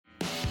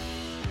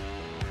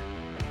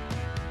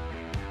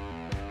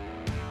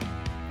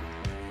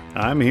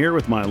I'm here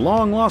with my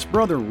long-lost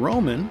brother,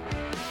 Roman.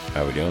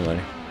 How we doing,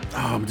 Lenny?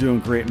 Oh, I'm doing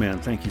great, man.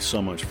 Thank you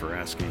so much for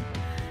asking.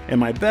 And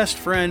my best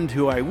friend,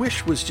 who I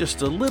wish was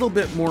just a little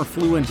bit more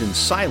fluent in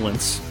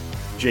silence,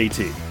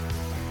 JT.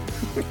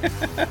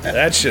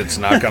 That shit's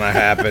not gonna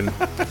happen.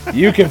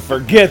 You can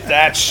forget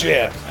that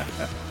shit.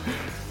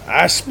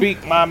 I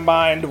speak my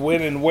mind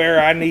when and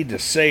where I need to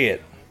say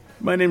it.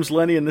 My name's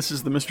Lenny, and this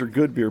is the Mr.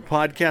 Good Beer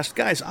podcast.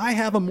 Guys, I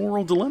have a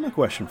moral dilemma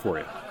question for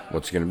you.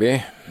 What's it gonna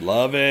be?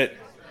 Love it.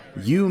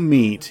 You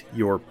meet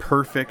your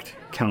perfect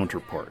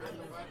counterpart.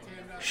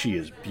 She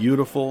is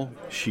beautiful,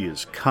 she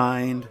is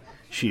kind,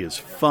 she is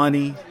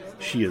funny,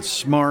 she is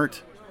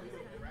smart,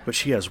 but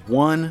she has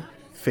one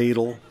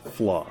fatal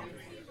flaw.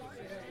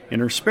 In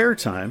her spare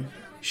time,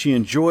 she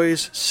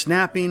enjoys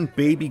snapping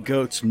baby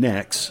goats'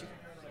 necks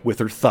with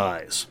her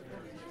thighs.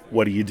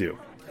 What do you do?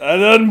 That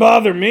doesn't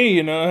bother me,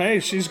 you know. Hey,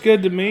 she's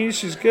good to me.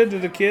 She's good to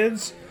the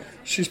kids.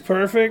 She's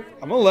perfect.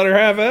 I'm going to let her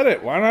have at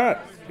it. Why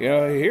not? You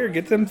know, here,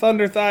 get them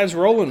thunder thighs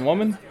rolling,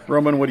 woman.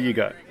 Roman, what do you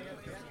got?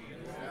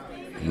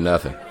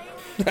 Nothing.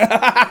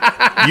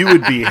 You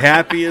would be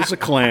happy as a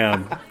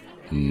clam.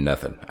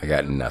 Nothing. I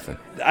got nothing.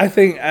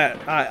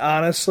 I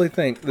honestly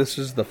think this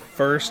is the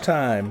first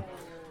time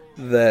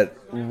that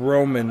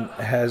Roman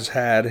has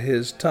had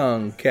his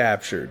tongue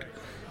captured.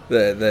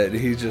 That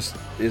he just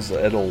is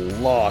at a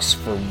loss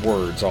for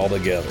words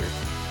altogether.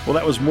 Well,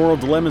 that was Moral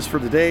Dilemmas for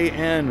today,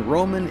 and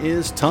Roman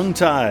is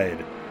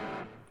tongue-tied.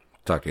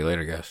 Talk to you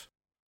later, guys.